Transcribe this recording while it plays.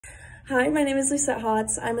Hi, my name is Lisette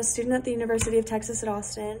Hotz. I'm a student at the University of Texas at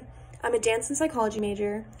Austin. I'm a dance and psychology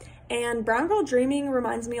major, and Brown Girl Dreaming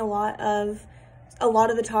reminds me a lot of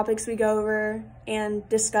the topics we go over and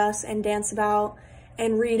discuss and dance about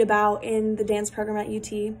and read about in the dance program at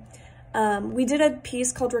UT. We did a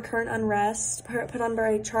piece called Recurrent Unrest, put on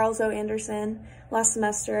by Charles O. Anderson last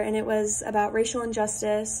semester, and it was about racial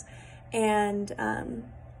injustice and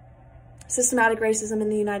systematic racism in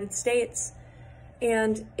the United States.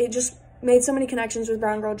 And it just made so many connections with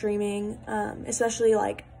Brown Girl Dreaming, especially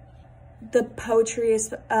like the poetry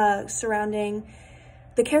surrounding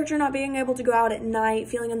the character not being able to go out at night,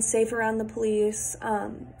 feeling unsafe around the police.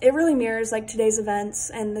 It really mirrors like today's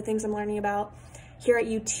events and the things I'm learning about here at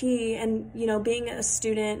UT, and being a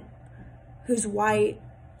student who's white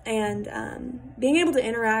and being able to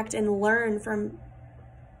interact and learn from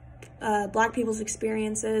Black people's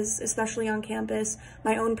experiences, especially on campus,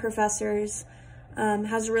 my own professors,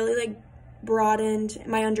 has really broadened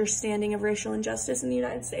my understanding of racial injustice in the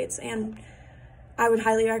United States, and I would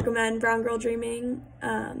highly recommend Brown Girl Dreaming.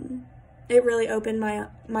 It really opened my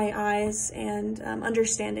eyes and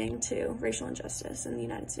understanding to racial injustice in the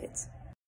United States.